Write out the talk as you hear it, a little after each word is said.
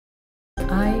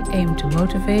I aim to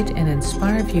motivate and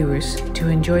inspire viewers to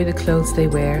enjoy the clothes they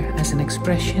wear as an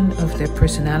expression of their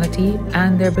personality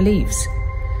and their beliefs.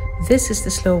 This is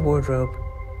the Slow Wardrobe.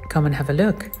 Come and have a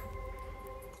look.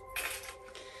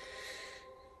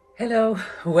 Hello,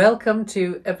 welcome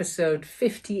to episode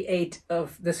 58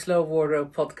 of the Slow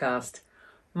Wardrobe podcast.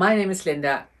 My name is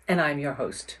Linda and I'm your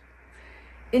host.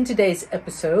 In today's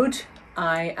episode,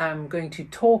 I am going to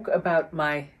talk about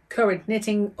my current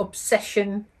knitting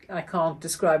obsession. I can't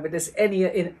describe it as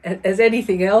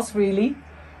anything else really.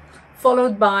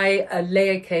 Followed by a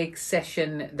layer cake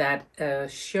session that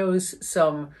shows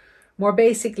some more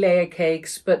basic layer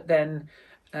cakes, but then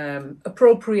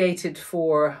appropriated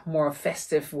for more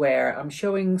festive wear. I'm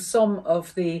showing some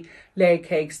of the layer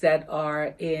cakes that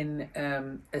are in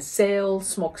a sale,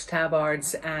 smocks,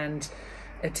 tabards, and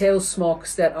tail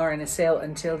smocks that are in a sale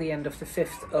until the end of the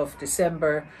 5th of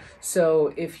December.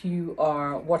 So if you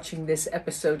are watching this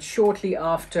episode shortly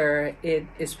after it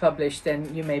is published,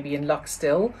 then you may be in luck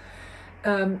still.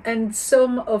 And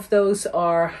some of those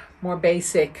are more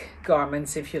basic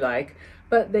garments, if you like,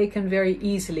 but they can very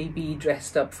easily be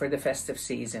dressed up for the festive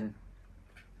season.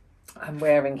 I'm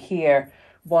wearing here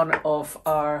one of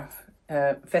our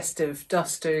festive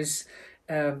dusters,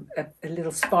 a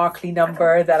little sparkly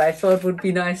number that I thought would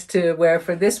be nice to wear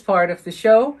for this part of the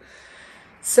show.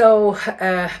 So,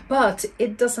 but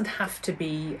it doesn't have to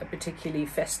be a particularly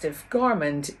festive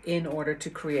garment in order to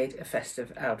create a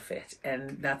festive outfit.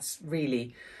 And that's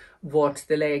really what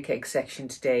the layer cake section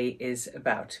today is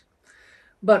about.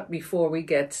 But before we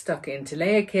get stuck into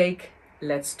layer cake,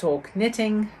 let's talk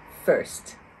knitting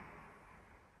first.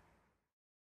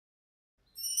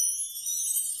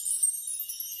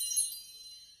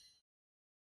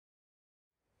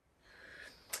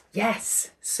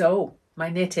 Yes, so my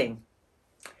knitting.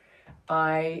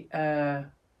 I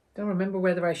don't remember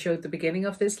whether I showed the beginning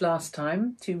of this last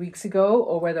time, 2 weeks ago,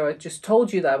 or whether I just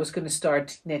told you that I was going to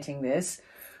start knitting this.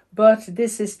 But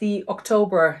this is the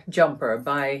October jumper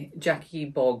by Jackie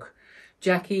Bogg.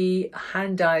 Jackie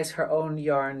hand dyes her own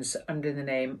yarns under the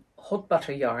name Hot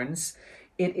Butter Yarns.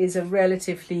 It is a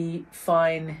relatively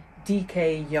fine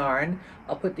DK yarn.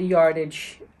 I'll put the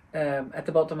yardage at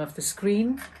the bottom of the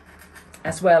screen,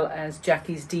 as well as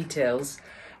Jackie's details.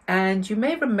 And you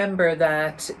may remember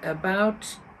that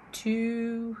about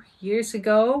 2 years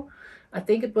ago, I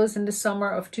think it was in the summer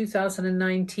of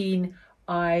 2019,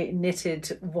 I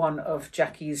knitted one of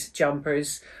Jackie's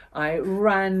jumpers. I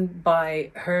ran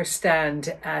by her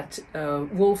stand at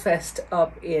Woolfest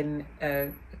up in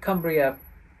Cumbria,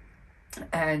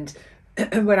 and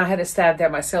when I had a stand there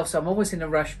myself, so I'm always in a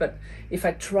rush, but if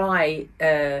I can,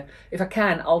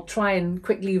 I'll try and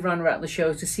quickly run around the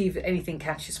show to see if anything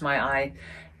catches my eye.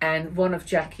 And one of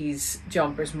Jackie's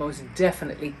jumpers most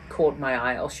definitely caught my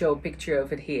eye. I'll show a picture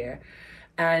of it here.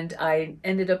 And I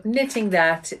ended up knitting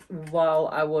that while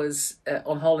I was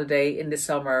on holiday in the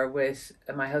summer with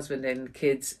my husband and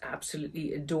kids.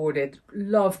 Absolutely adored it,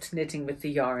 loved knitting with the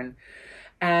yarn,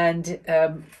 and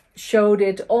showed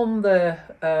it on the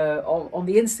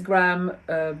Instagram,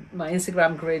 my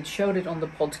Instagram grid, showed it on the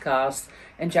podcast.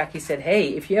 And Jackie said,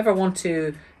 hey, if you ever want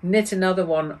to knit another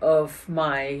one of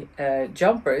my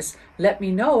jumpers, let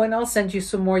me know and I'll send you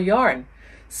some more yarn.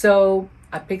 So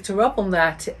I picked her up on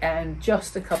that, and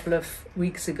just a couple of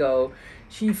weeks ago,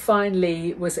 she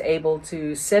finally was able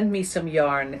to send me some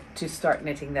yarn to start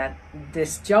knitting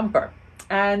this jumper.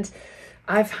 And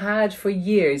I've had for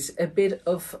years a bit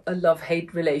of a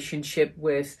love-hate relationship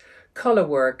with color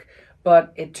work,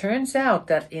 but it turns out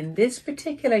that in this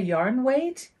particular yarn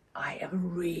weight, I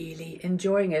am really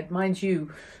enjoying it. Mind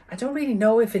you, I don't really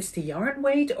know if it's the yarn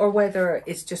weight or whether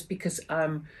it's just because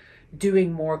I'm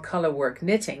doing more color work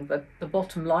knitting, but the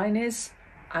bottom line is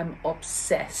I'm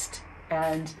obsessed.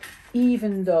 And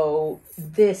even though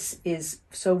this is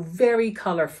so very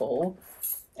colorful,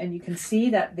 and you can see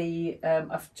that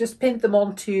I've just pinned them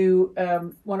onto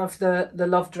one of the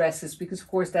love dresses, because of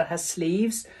course that has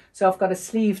sleeves. So I've got a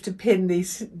sleeve to pin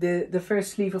the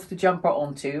first sleeve of the jumper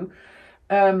onto.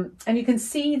 And you can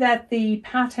see that the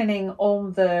patterning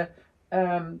on the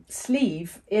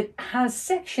sleeve, it has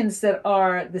sections that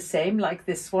are the same, like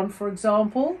this one, for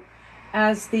example,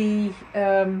 as the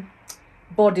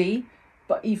body.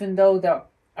 But even though there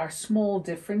are small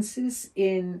differences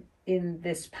in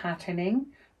this patterning,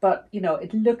 but you know,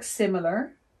 it looks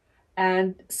similar.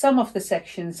 And some of the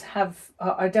sections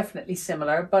are definitely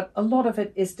similar, but a lot of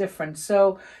it is different.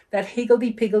 So that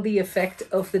higgledy-piggledy effect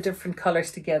of the different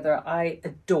colors together, I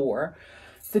adore.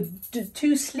 The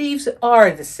two sleeves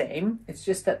are the same. It's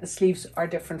just that the sleeves are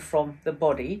different from the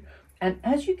body. And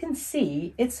as you can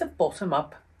see, it's a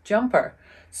bottom-up jumper.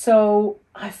 So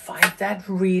I find that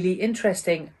really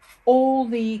interesting. All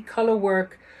the color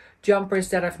work jumpers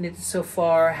that I've knitted so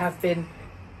far have been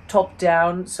top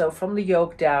down, so from the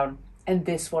yoke down, and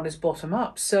this one is bottom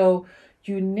up. So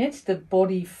you knit the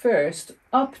body first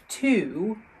up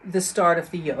to the start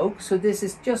of the yoke. So this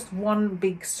is just one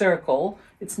big circle.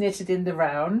 It's knitted in the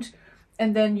round,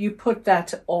 and then you put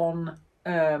that on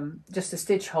just a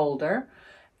stitch holder,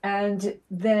 and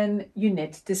then you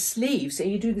knit the sleeves,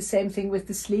 and you do the same thing with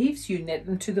the sleeves. You knit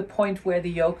them to the point where the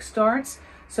yoke starts.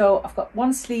 So I've got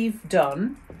one sleeve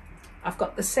done. I've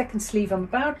got the second sleeve. I'm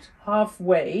about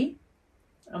halfway.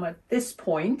 I'm at this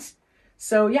point.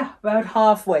 So yeah, about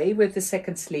halfway with the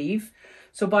second sleeve.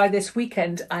 So by this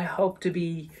weekend, I hope to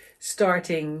be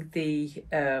starting the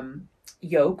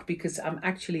yoke, because I'm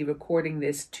actually recording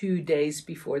this 2 days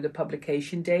before the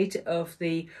publication date of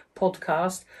the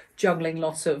podcast, juggling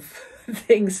lots of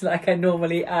things like I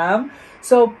normally am.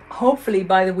 So hopefully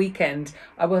by the weekend,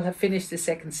 I will have finished the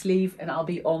second sleeve and I'll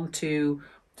be on to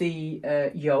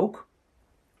the yoke.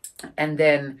 And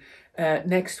then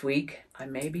next week, I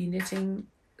may be knitting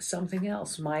something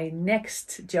else. My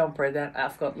next jumper that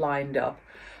I've got lined up.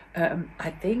 I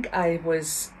think I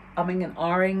was umming and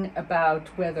ahhing about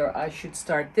whether I should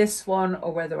start this one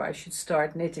or whether I should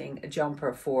start knitting a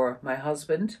jumper for my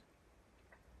husband.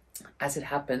 As it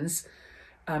happens,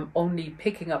 I'm only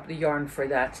picking up the yarn for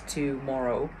that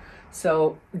tomorrow.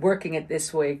 So working it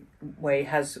this way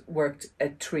has worked a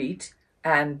treat.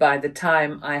 And by the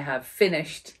time I have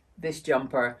finished this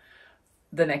jumper,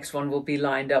 the next one will be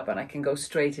lined up and I can go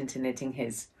straight into knitting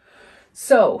his.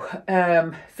 So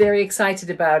very excited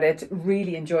about it,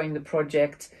 really enjoying the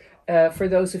project. For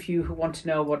those of you who want to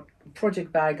know what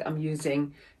project bag I'm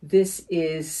using, this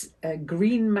is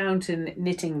Green Mountain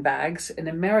knitting bags, an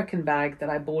American bag that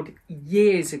I bought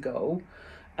years ago.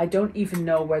 I don't even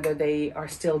know whether they are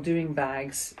still doing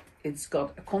bags. It's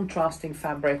got a contrasting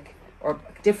fabric, or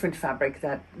a different fabric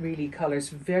that really colors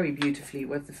very beautifully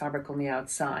with the fabric on the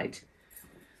outside.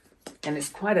 And it's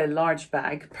quite a large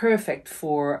bag, perfect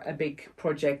for a big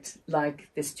project like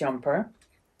this jumper.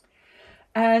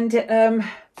 And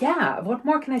yeah, what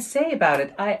more can I say about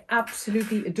it? I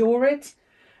absolutely adore it.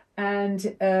 And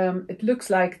it looks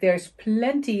like there's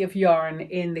plenty of yarn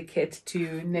in the kit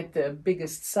to knit the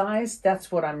biggest size.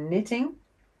 That's what I'm knitting.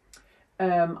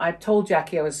 I told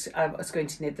Jackie I was going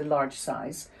to knit the large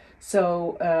size.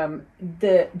 So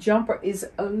the jumper is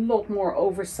a lot more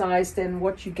oversized than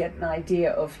what you get an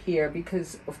idea of here,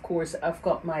 because of course I've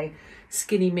got my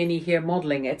skinny mini here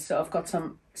modeling it. So I've got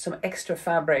some extra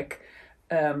fabric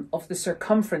of the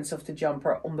circumference of the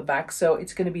jumper on the back. So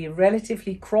it's going to be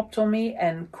relatively cropped on me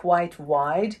and quite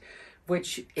wide,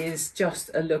 which is just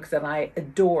a look that I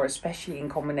adore, especially in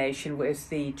combination with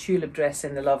the tulip dress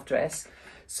and the love dress.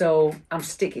 So I'm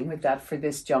sticking with that for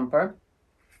this jumper.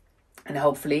 And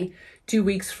hopefully 2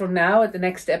 weeks from now at the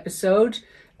next episode,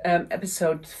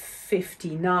 episode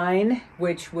 59,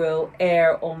 which will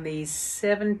air on the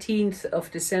 17th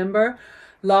of December,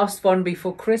 last one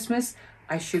before Christmas,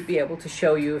 I should be able to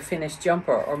show you a finished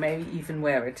jumper, or maybe even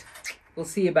wear it. We'll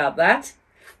see about that.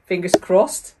 Fingers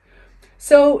crossed.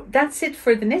 So that's it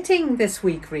for the knitting this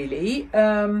week, really.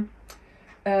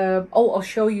 I'll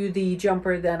show you the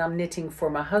jumper that I'm knitting for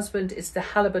my husband. It's the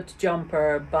halibut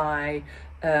jumper by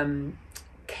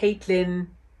Caitlin,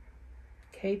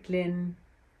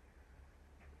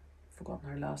 forgotten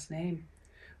her last name,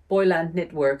 Boyland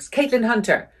Knitworks, Caitlin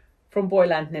Hunter from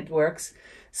Boyland Knitworks.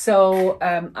 So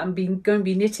I'm going to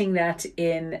be knitting that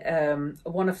in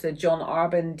one of the John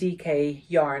Arbon DK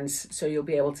yarns, so you'll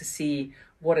be able to see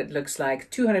what it looks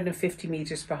like. 250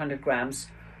 meters per 100 grams,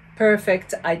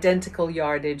 perfect identical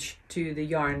yardage to the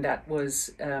yarn that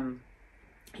was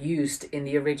used in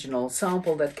the original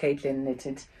sample that Caitlin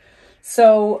knitted.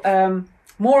 So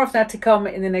more of that to come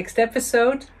in the next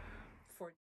episode.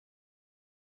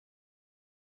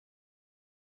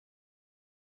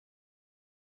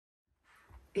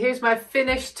 Here's my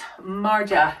finished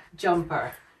Marja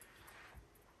jumper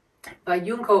by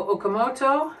Junko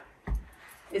Okamoto.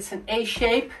 It's an A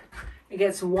shape. It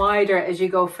gets wider as you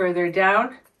go further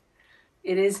down.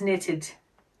 It is knitted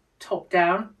top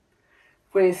down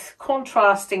with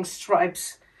contrasting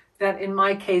stripes that in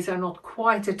my case are not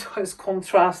quite as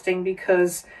contrasting,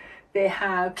 because they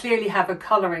clearly have a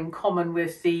color in common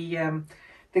with the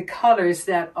colors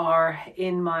that are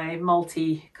in my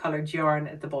multi-colored yarn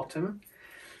at the bottom.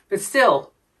 But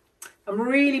still, I'm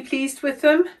really pleased with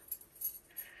them.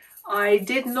 I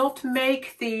did not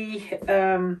make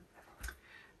the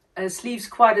sleeves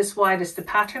quite as wide as the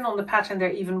pattern. On the pattern they're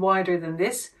even wider than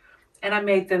this, and I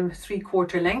made them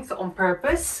 3/4 length on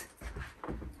purpose.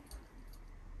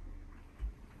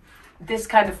 this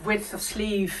kind of width of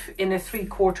sleeve in a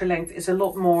 3/4 length is a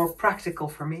lot more practical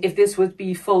for me. If this would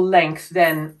be full length,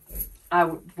 then I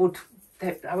would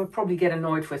probably get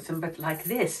annoyed with them, but like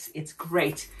this, it's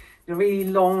great. They're really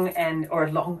long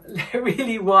they're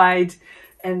really wide,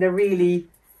 and they're really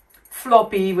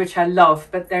floppy, which I love,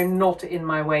 but they're not in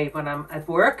my way when I'm at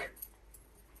work.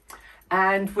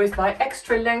 And with my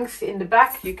extra length in the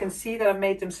back, you can see that I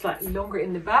made them slightly longer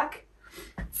in the back.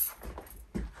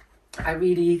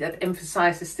 That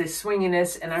emphasizes this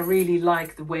swinginess, and I really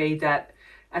like the way that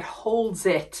it holds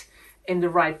it in the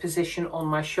right position on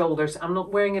my shoulders. I'm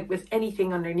not wearing it with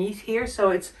anything underneath here,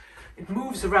 so it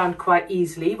moves around quite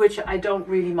easily, which I don't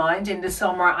really mind. In the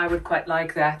summer, I would quite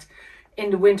like that.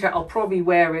 In the winter, I'll probably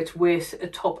wear it with a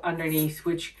top underneath,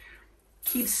 which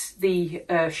keeps the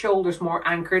shoulders more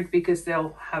anchored because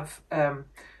they'll have a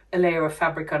layer of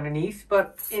fabric underneath.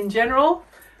 But in general,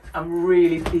 I'm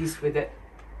really pleased with it.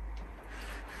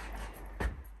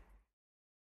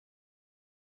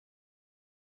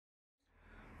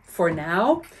 For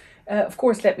now, of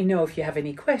course, let me know if you have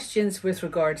any questions with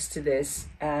regards to this,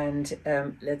 and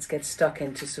let's get stuck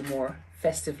into some more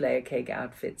festive layer cake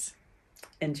outfits.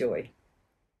 Enjoy.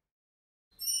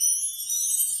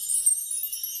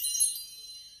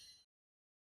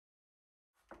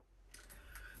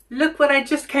 Look what I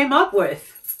just came up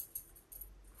with.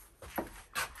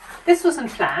 This wasn't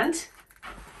planned.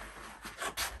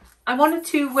 I wanted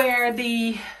to wear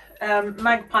the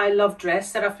magpie love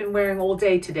dress that I've been wearing all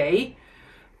day today.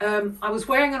 I was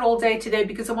wearing it all day today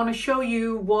because I want to show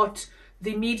you what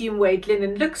the medium weight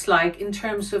linen looks like in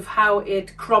terms of how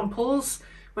it crumples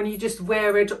when you just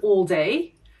wear it all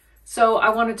day. So I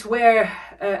wanted to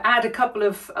add a couple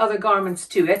of other garments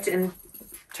to it and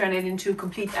turn it into a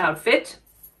complete outfit.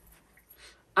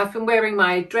 I've been wearing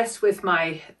my dress with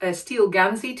my steel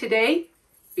ganzi today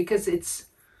because it's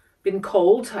been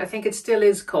cold. I think it still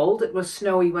is cold. It was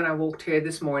snowy when I walked here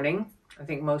this morning. I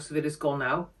think most of it is gone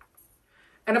now.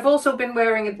 And I've also been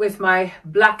wearing it with my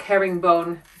black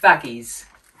herringbone baggies.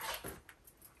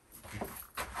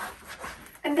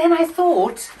 And then I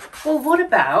thought, well, what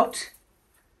about...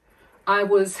 I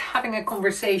was having a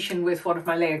conversation with one of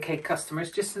my Layercake customers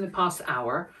just in the past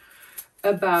hour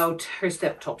about her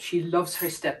step tops. She loves her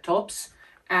step tops,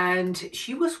 and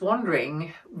she was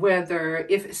wondering whether,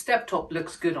 if a step top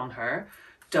looks good on her,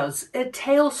 does a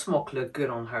tail smock look good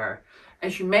on her?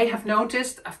 As you may have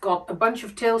noticed, I've got a bunch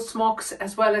of tail smocks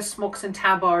as well as smocks and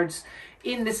tabards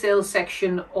in the sales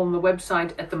section on the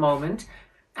website at the moment,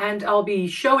 and I'll be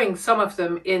showing some of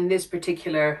them in this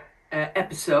particular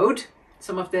episode,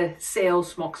 some of the sale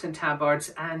smocks and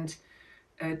tabards and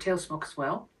tail smock as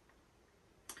well.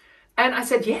 And I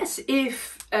said, yes,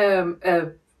 if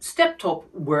a step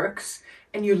top works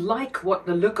and you like what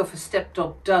the look of a step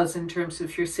top does in terms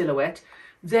of your silhouette,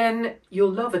 then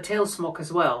you'll love a tail smock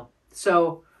as well.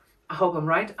 So I hope I'm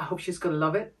right. I hope she's going to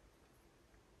love it.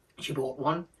 She bought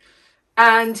one.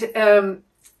 And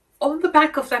on the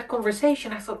back of that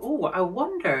conversation, I thought, oh, I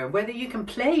wonder whether you can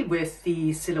play with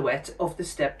the silhouette of the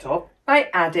step top by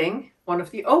adding one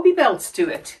of the obi belts to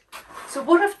it. So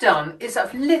what I've done is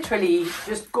I've literally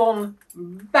just gone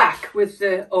back with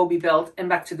the obi belt and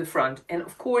back to the front. And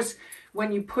of course,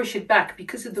 when you push it back,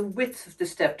 because of the width of the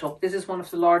step top, this is one of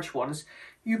the large ones,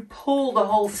 you pull the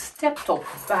whole step top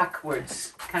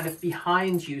backwards, kind of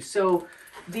behind you. So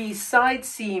the side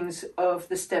seams of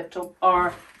the step top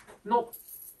are not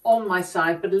on my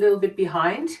side, but a little bit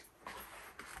behind.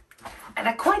 And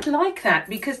I quite like that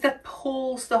because that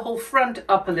pulls the whole front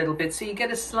up a little bit. So you get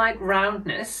a slight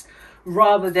roundness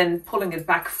rather than pulling it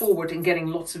back forward and getting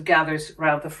lots of gathers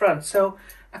around the front. So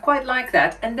I quite like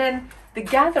that. And then the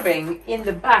gathering in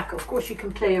the back, of course, you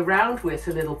can play around with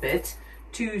a little bit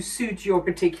to suit your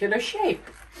particular shape.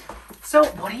 So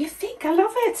what do you think? I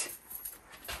love it.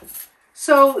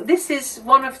 So this is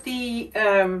one of the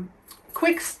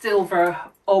Quicksilver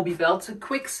obi belts, a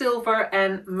Quicksilver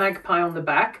and magpie on the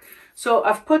back. So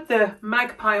I've put the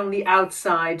magpie on the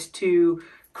outside to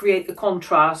create the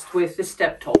contrast with the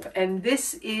step top. And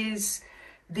this is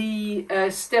the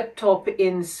step top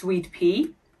in Sweet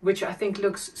Pea, which I think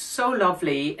looks so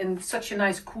lovely and such a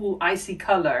nice cool icy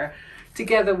color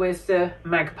together with the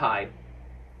magpie.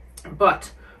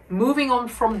 But moving on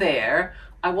from there,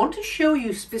 I want to show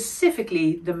you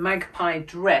specifically the magpie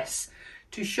dress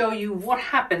to show you what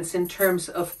happens in terms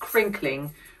of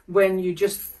crinkling when you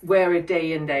just wear it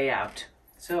day in, day out.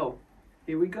 So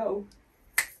here we go.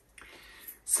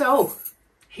 So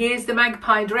here's the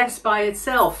magpie dress by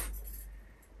itself.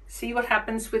 See what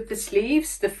happens with the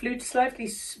sleeves, the slightly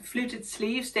fluted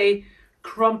sleeves, they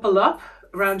crumple up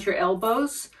around your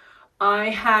elbows. I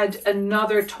had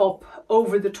another top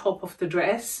over the top of the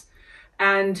dress,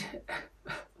 and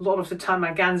a lot of the time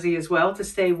my ganzi as well to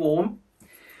stay warm.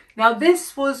 Now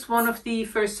this was one of the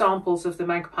first samples of the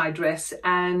magpie dress,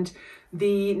 and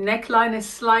the neckline is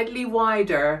slightly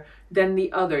wider than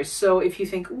the others. So if you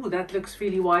think, oh, that looks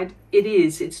really wide, it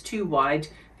is, it's too wide.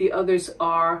 The others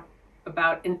are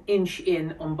about an inch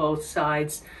in on both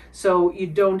sides, so you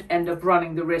don't end up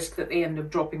running the risk that they end up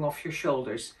dropping off your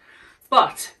shoulders.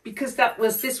 But because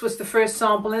this was the first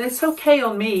sample, and it's okay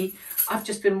on me, I've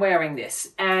just been wearing this,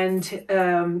 and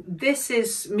this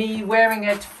is me wearing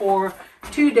it for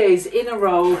 2 days in a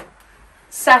row,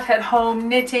 sat at home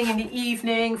knitting in the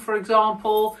evening, for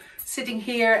example, sitting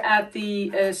here at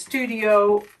the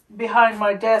studio behind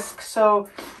my desk. So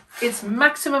it's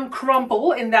maximum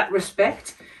crumple in that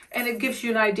respect, and it gives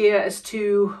you an idea as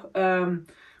to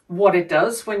what it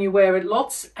does when you wear it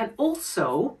lots, and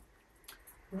also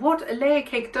what a layer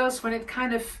cake does when it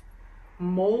kind of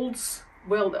molds,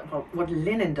 well, what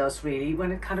linen does really, when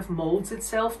it kind of molds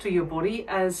itself to your body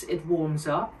as it warms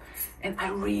up. And I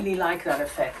really like that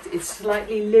effect. It's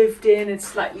slightly lived in, it's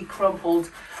slightly crumpled.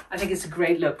 I think it's a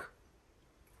great look.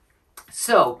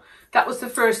 So that was the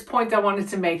first point I wanted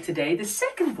to make today. The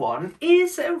second one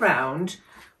is around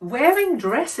wearing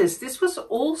dresses. This was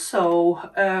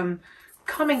also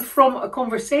coming from a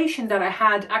conversation that I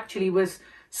had actually with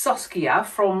Saskia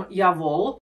from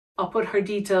Javol. I'll put her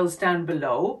details down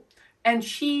below. And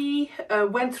she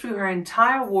went through her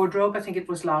entire wardrobe, I think it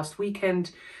was last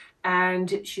weekend,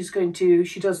 and she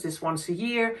does this once a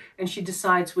year, and she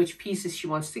decides which pieces she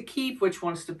wants to keep, which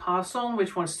wants to pass on,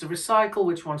 which wants to recycle,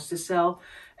 which wants to sell,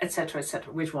 etc.,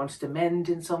 which wants to mend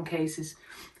in some cases.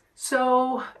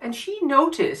 So, and she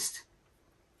noticed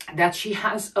that she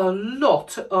has a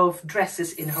lot of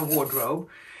dresses in her wardrobe,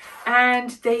 and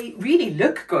they really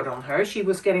look good on her. She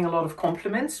was getting a lot of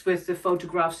compliments with the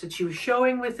photographs that she was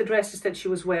showing with the dresses that she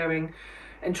was wearing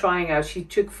and trying out. She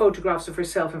took photographs of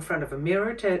herself in front of a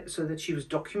mirror so that she was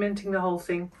documenting the whole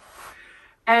thing.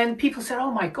 And people said, oh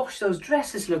my gosh, those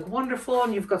dresses look wonderful,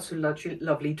 and you've got some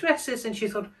lovely dresses. And she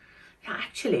thought, yeah,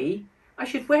 actually, I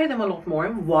should wear them a lot more.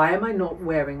 And why am I not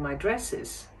wearing my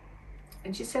dresses?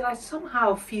 And she said, I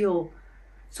somehow feel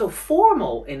so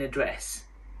formal in a dress.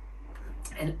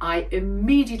 And I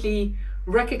immediately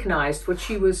recognized what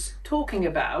she was talking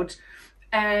about,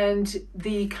 and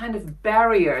the kind of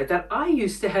barrier that I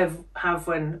used to have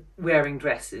when wearing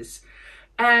dresses.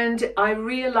 And I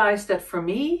realized that for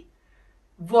me,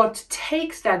 what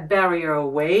takes that barrier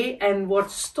away and what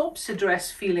stops a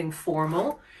dress feeling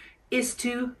formal is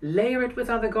to layer it with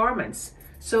other garments.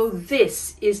 So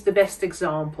this is the best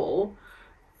example.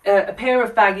 A pair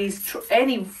of baggies,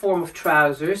 any form of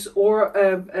trousers, or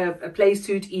a play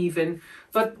suit even,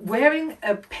 but wearing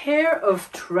a pair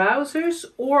of trousers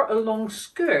or a long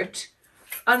skirt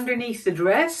underneath the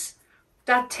dress,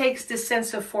 that takes this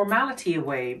sense of formality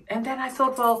away. And then I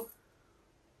thought, well,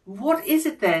 what is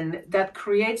it then that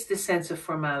creates this sense of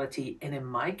formality? And in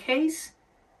my case,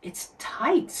 it's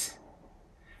tights.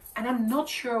 And I'm not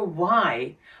sure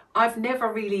why. I've never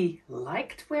really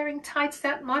liked wearing tights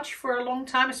that much for a long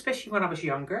time, especially when I was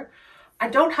younger. I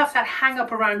don't have that hang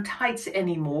up around tights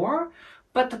anymore,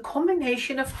 but the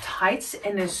combination of tights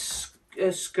and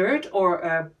a skirt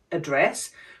or a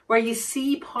dress where you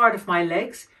see part of my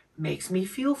legs makes me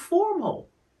feel formal.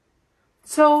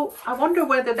 So I wonder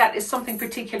whether that is something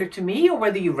particular to me, or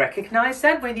whether you recognize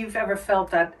that, whether you've ever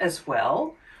felt that as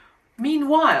well.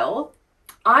 Meanwhile,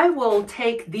 I will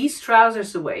take these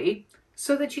trousers away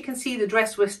so that you can see the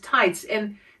dress with tights,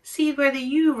 and see whether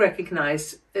you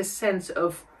recognize a sense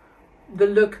of the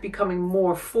look becoming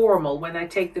more formal when I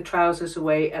take the trousers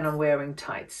away and I'm wearing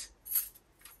tights.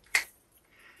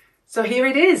 So here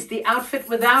it is, the outfit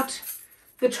without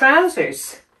the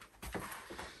trousers.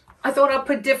 I thought I'd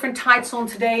put different tights on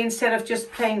today instead of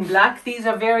just plain black. These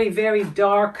are very, very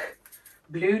dark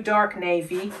blue, dark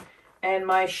navy. And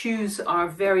my shoes are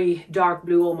very dark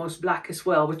blue, almost black as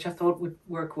well, which I thought would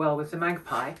work well with the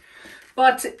magpie.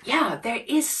 But yeah, there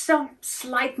is some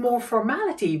slight more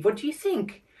formality. What do you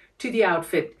think to the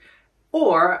outfit?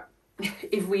 Or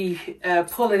if we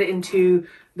pull it into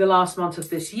the last month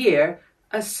of this year,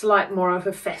 a slight more of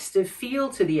a festive feel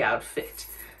to the outfit.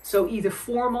 So either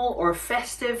formal or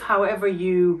festive, however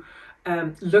you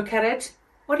look at it.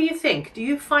 What do you think? Do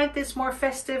you find this more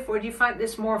festive, or do you find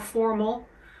this more formal?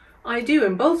 I do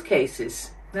in both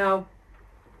cases. Now,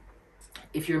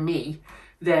 if you're me,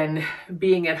 then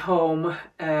being at home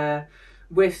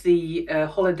with the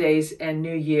holidays and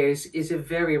New Year's is a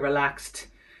very relaxed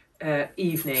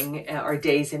evening or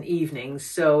days and evenings,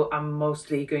 so I'm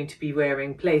mostly going to be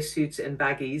wearing play suits and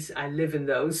baggies. I live in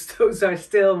those. Those are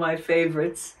still my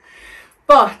favorites,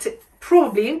 but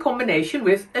probably in combination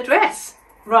with a dress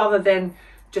rather than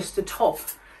just a top.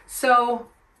 So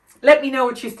let me know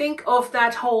what you think of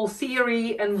that whole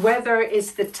theory and whether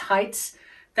it's the tights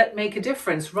that make a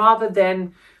difference rather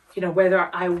than, you know, whether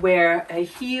I wear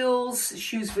heels,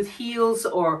 shoes with heels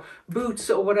or boots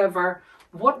or whatever.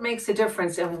 What makes a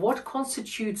difference and what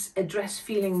constitutes a dress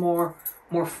feeling more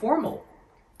formal?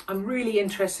 I'm really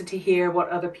interested to hear what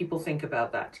other people think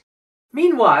about that.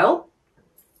 Meanwhile,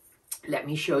 let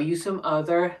me show you some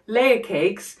other layer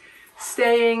cakes,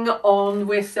 staying on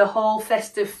with the whole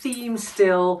festive theme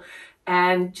still,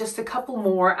 and just a couple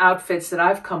more outfits that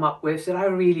I've come up with that I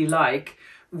really like,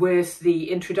 with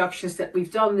the introductions that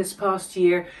we've done this past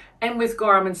year and with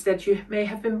garments that you may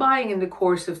have been buying in the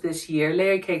course of this year,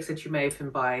 layer cakes that you may have been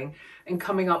buying, and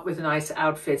coming up with nice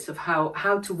outfits of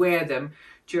how to wear them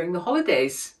during the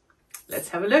holidays. Let's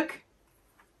have a look.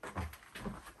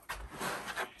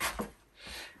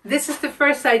 This is the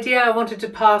first idea I wanted to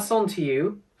pass on to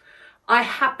you. I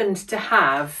happened to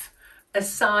have a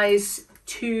size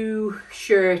 2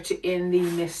 shirt in the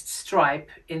mist stripe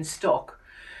in stock.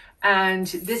 And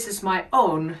this is my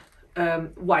own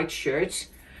white shirt.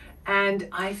 And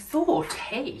I thought,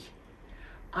 hey,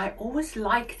 I always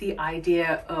like the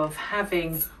idea of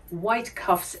having white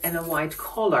cuffs and a white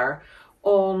collar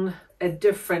on a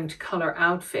different color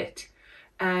outfit.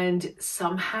 And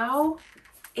somehow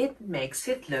it makes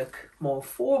it look more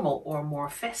formal or more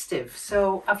festive.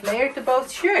 So I've layered the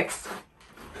both shirts.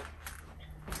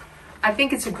 I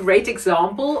think it's a great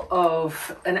example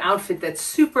of an outfit that's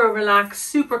super relaxed,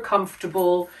 super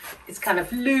comfortable. It's kind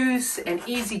of loose and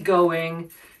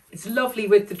easygoing. It's lovely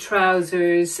with the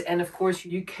trousers. And of course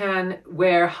you can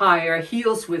wear higher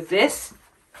heels with this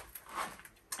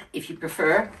if you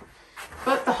prefer.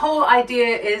 But the whole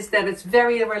idea is that it's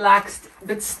very relaxed,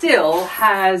 but still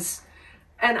has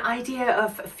an idea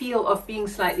of a feel of being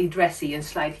slightly dressy and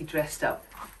slightly dressed up.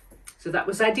 So that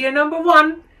was idea number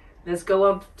 1. Let's go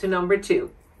up to number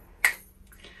 2.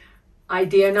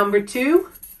 Idea number 2,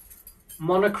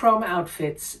 monochrome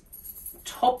outfits,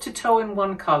 top to toe in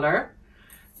one color.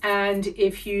 And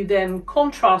if you then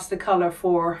contrast the color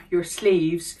for your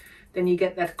sleeves, then you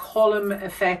get that column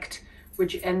effect,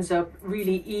 which ends up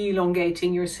really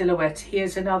elongating your silhouette.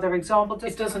 Here's another example.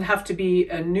 It doesn't have to be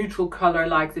a neutral color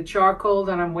like the charcoal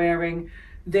that I'm wearing.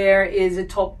 There is a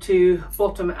top to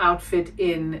bottom outfit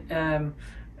in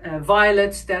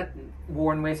violet that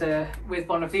worn with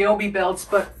one of the obi belts,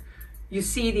 but you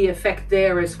see the effect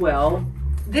there as well.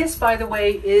 This, by the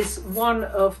way, is one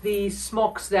of the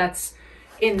smocks that's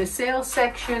in the sale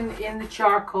section in the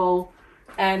charcoal.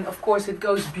 And of course it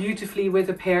goes beautifully with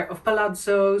a pair of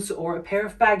palazzos or a pair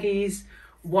of baggies.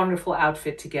 Wonderful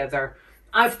outfit together.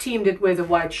 I've teamed it with a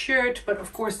white shirt, but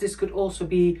of course this could also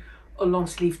be a long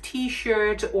sleeve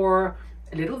t-shirt or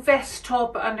a little vest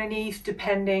top underneath,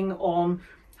 depending on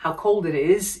how cold it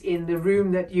is in the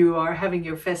room that you are having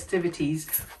your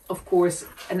festivities. Of course,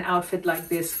 an outfit like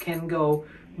this can go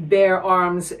bare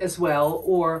arms as well,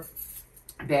 or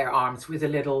bare arms with a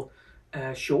little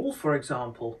shawl, for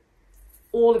example.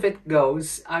 All of it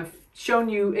goes. I've shown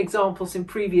you examples in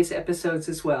previous episodes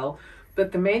as well,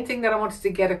 but the main thing that I wanted to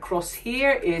get across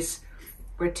here is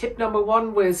where tip number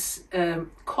 1 was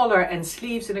collar and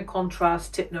sleeves in a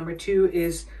contrast, tip number 2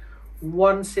 is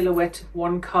one silhouette,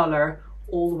 one color,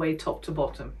 all the way top to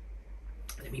bottom.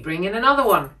 Let me bring in another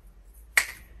one.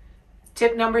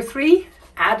 Tip number 3,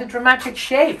 add a dramatic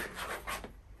shape.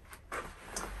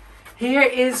 Here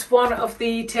is one of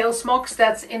the tail smocks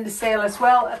that's in the sale as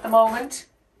well at the moment.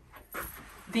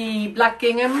 The black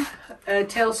gingham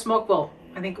tail smock. Well,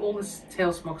 I think all the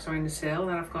tail smocks are in the sale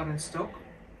that I've got in stock.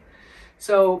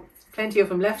 So plenty of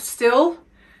them left still.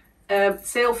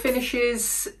 Sale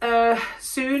finishes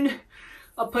soon.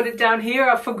 I'll put it down here.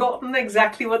 I've forgotten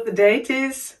exactly what the date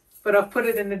is, but I've put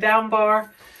it in the down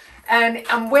bar. And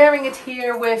I'm wearing it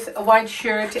here with a white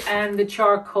shirt and the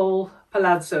charcoal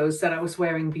palazzos that I was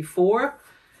wearing before.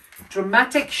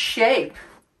 Dramatic shape.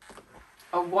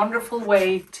 A wonderful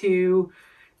way to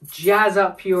jazz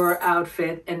up your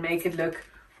outfit and make it look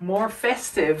more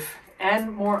festive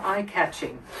and more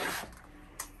eye-catching.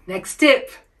 Next tip.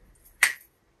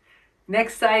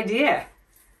 Next idea.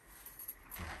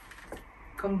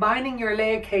 Combining your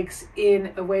layer cakes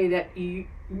in a way that you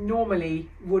normally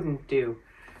wouldn't do.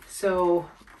 So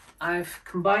I've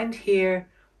combined here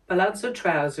palazzo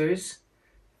trousers,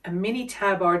 a mini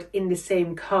tabard in the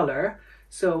same color,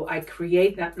 so I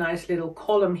create that nice little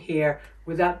column here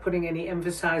without putting any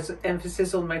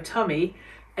emphasis on my tummy,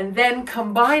 and then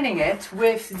combining it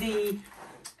with the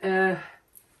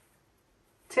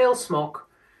tail smock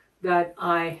that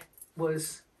I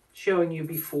was showing you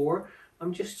before.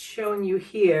 I'm just showing you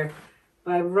here.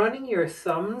 By running your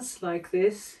thumbs like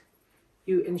this,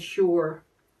 you ensure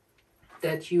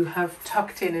that you have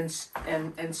tucked in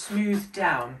and smoothed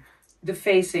down the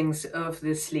facings of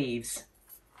the sleeves.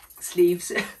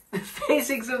 The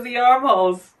facings of the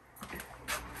armholes.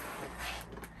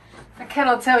 I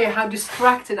cannot tell you how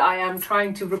distracted I am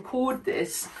trying to record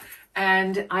this,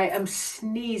 and I am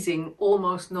sneezing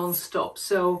almost non-stop.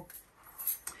 So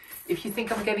if you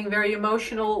think I'm getting very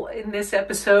emotional in this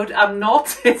episode, I'm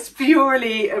not. It's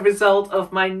purely a result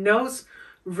of my nose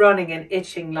running and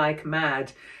itching like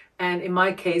mad. And in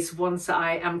my case, once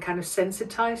I am kind of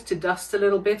sensitized to dust a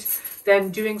little bit, then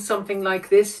doing something like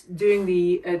this, doing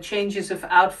the changes of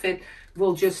outfit,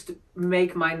 will just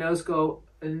make my nose go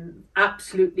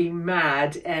absolutely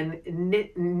mad and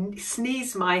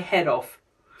sneeze my head off.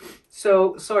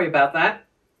 So sorry about that.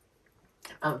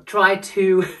 I'll try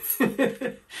to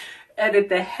edit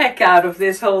the heck out of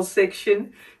this whole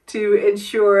section to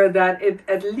ensure that it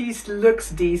at least looks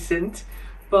decent.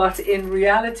 But in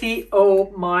reality,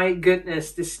 oh my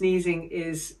goodness, the sneezing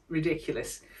is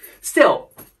ridiculous. Still,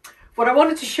 what I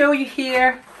wanted to show you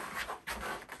here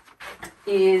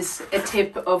is a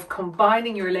tip of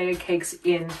combining your layer cakes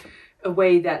in a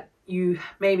way that you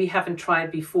maybe haven't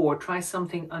tried before. Try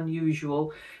something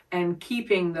unusual and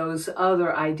keeping those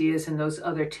other ideas and those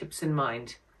other tips in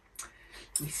mind.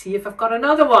 Let me see if I've got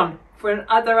another one for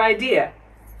another idea.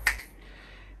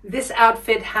 This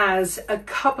outfit has a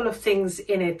couple of things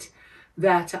in it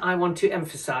that I want to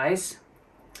emphasize.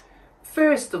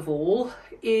 First of all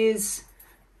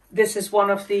this is one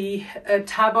of the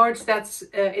tabards that's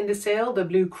in the sale, the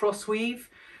blue crossweave.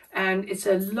 And it's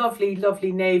a lovely,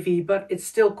 lovely navy, but it's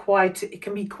still it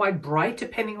can be quite bright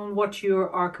depending on what you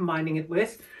are combining it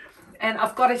with. And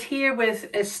I've got it here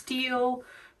with a steel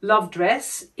love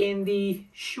dress in the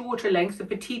shorter length, the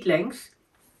petite length.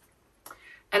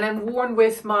 And I'm worn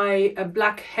with my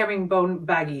black herringbone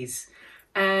baggies.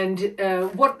 And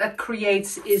what that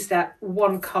creates is that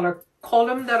one color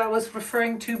column that I was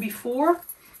referring to before,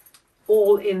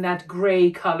 all in that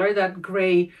gray color, that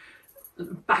gray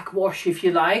backwash, if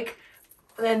you like.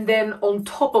 And then on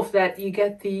top of that, you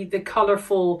get the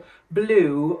colorful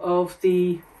blue of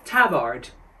the tabard.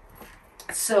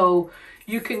 So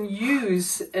you can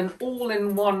use an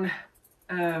all-in-one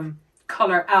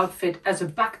color outfit as a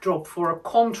backdrop for a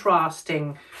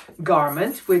contrasting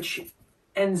garment, which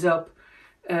ends up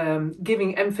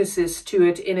giving emphasis to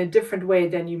it in a different way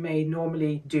than you may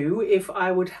normally do. If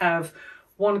I would have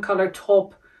one color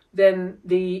top, then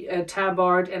the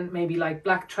tabard and maybe like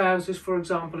black trousers, for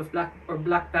example, of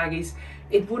black baggies,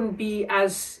 it wouldn't be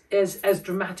as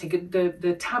dramatic.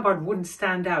 The tabard wouldn't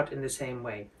stand out in the same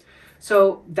way.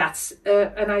 So that's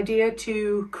an idea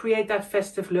to create that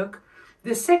festive look.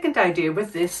 The second idea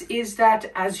with this is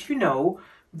that, as you know,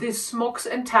 the smocks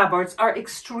and tabards are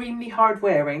extremely hard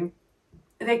wearing.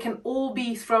 They can all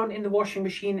be thrown in the washing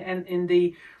machine and in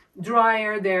the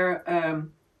dryer. They're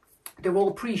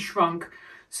all pre-shrunk.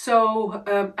 So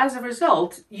as a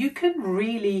result, you can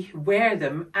really wear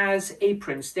them as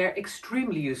aprons. They're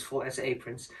extremely useful as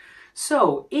aprons.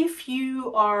 So if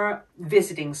you are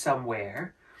visiting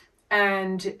somewhere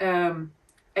and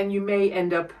you may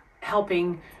end up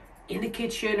helping in the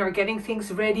kitchen or getting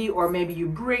things ready, or maybe you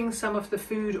bring some of the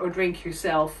food or drink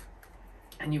yourself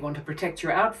and you want to protect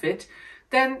your outfit,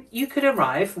 then you could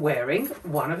arrive wearing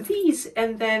one of these.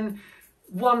 And then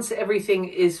once everything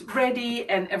is ready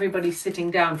and everybody's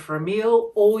sitting down for a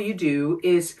meal, all you do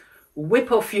is whip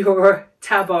off your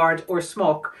tabard or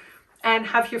smock and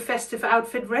have your festive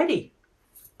outfit ready.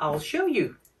 I'll show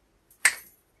you.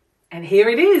 And here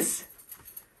it is.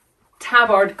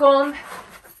 Tabard gone.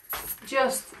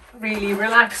 Just really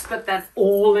relaxed, but that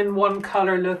all-in-one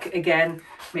color look again.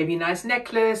 Maybe a nice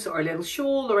necklace or a little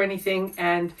shawl or anything,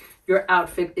 and your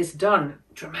outfit is done.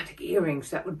 Dramatic earrings,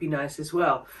 that would be nice as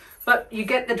well. But you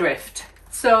get the drift.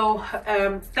 So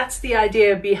that's the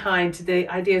idea behind the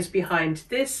ideas behind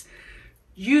this.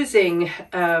 Using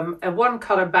a one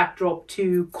color backdrop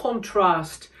to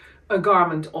contrast a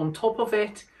garment on top of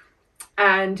it,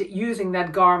 and using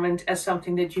that garment as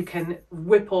something that you can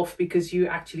whip off because you're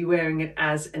actually wearing it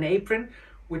as an apron,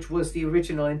 which was the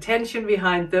original intention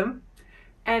behind them.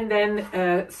 And then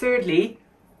thirdly,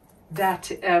 that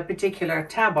particular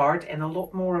tabard, and a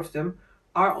lot more of them,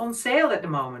 are on sale at the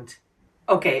moment.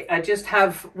 Okay, I just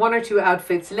have one or two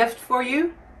outfits left for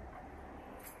you,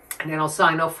 and then I'll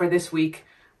sign off for this week.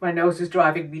 My nose is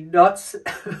driving me nuts.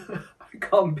 I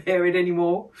can't bear it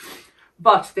anymore.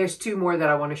 But there's two more that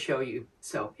I want to show you.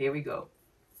 So here we go.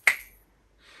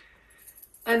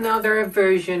 Another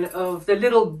version of the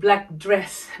little black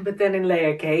dress, but then in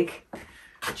Layercake.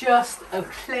 Just a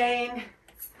plain,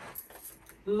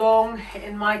 long,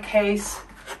 in my case,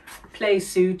 play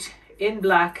suit in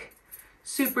black.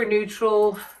 Super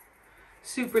neutral,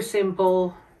 super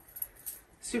simple,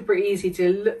 super easy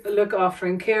to look after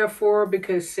and care for,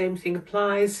 because same thing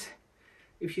applies.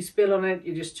 If you spill on it,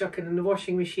 you just chuck it in the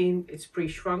washing machine. It's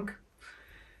pre-shrunk.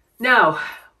 Now,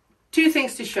 two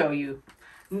things to show you.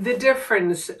 The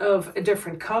difference of a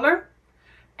different color,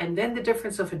 and then the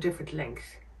difference of a different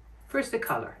length. First, the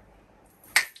color.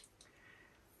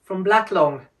 From black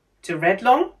long to red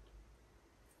long.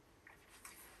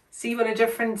 See what a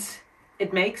difference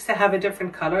it makes to have a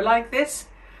different color like this?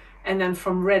 And then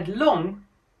from red long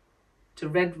to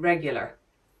red regular.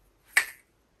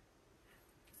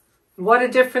 What a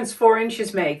difference 4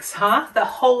 inches makes, huh? The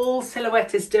whole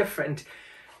silhouette is different.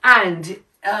 And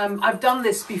I've done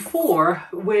this before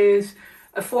with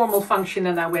a formal function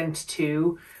that I went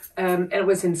to. And it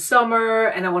was in summer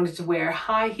and I wanted to wear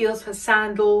high heels with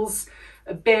sandals,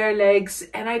 bare legs,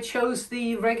 and I chose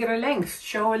the regular length,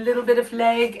 show a little bit of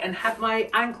leg and had my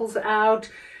ankles out,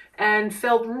 and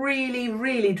felt really,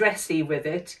 really dressy with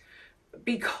it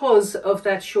because of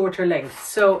that shorter length.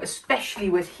 So especially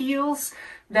with heels,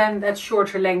 then that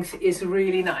shorter length is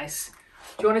really nice.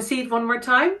 Do you want to see it one more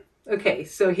time? Okay,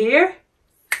 so here.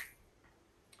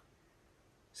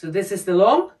 So this is the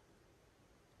long.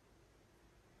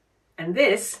 And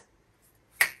this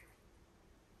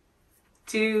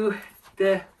to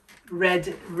the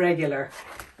red regular.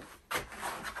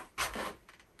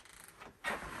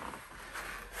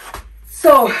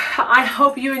 So I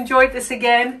hope you enjoyed this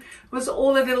again. It was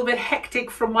all a little bit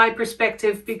hectic from my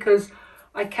perspective because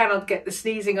I cannot get the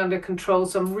sneezing under control.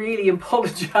 So I'm really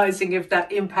apologizing if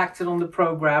that impacted on the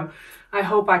program. I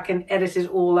hope I can edit it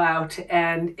all out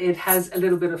and it has a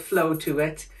little bit of flow to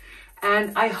it.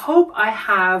 And I hope I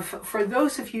have, for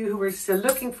those of you who are still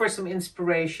looking for some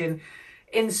inspiration,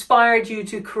 inspired you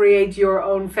to create your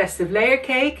own festive layer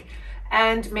cake,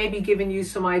 and maybe given you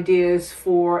some ideas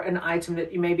for an item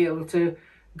that you may be able to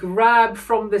grab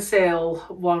from the sale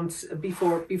once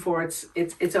before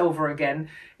it's over again.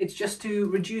 It's just to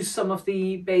reduce some of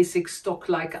the basic stock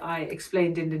like I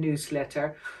explained in the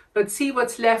newsletter. But see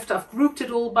what's left. I've grouped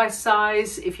it all by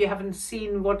size. If you haven't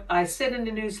seen what I said in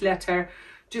the newsletter,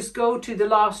 just go to the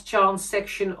last chance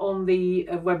section on the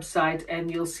website and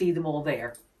you'll see them all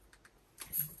there.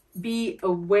 Be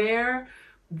aware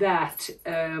that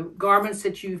garments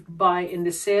that you buy in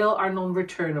the sale are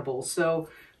non-returnable. So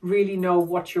really know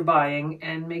what you're buying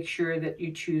and make sure that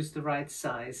you choose the right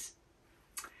size.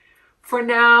 For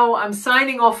now, I'm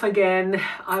signing off again.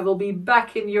 I will be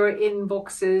back in your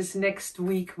inboxes next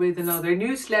week with another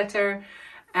newsletter,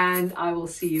 and I will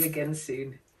see you again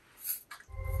soon.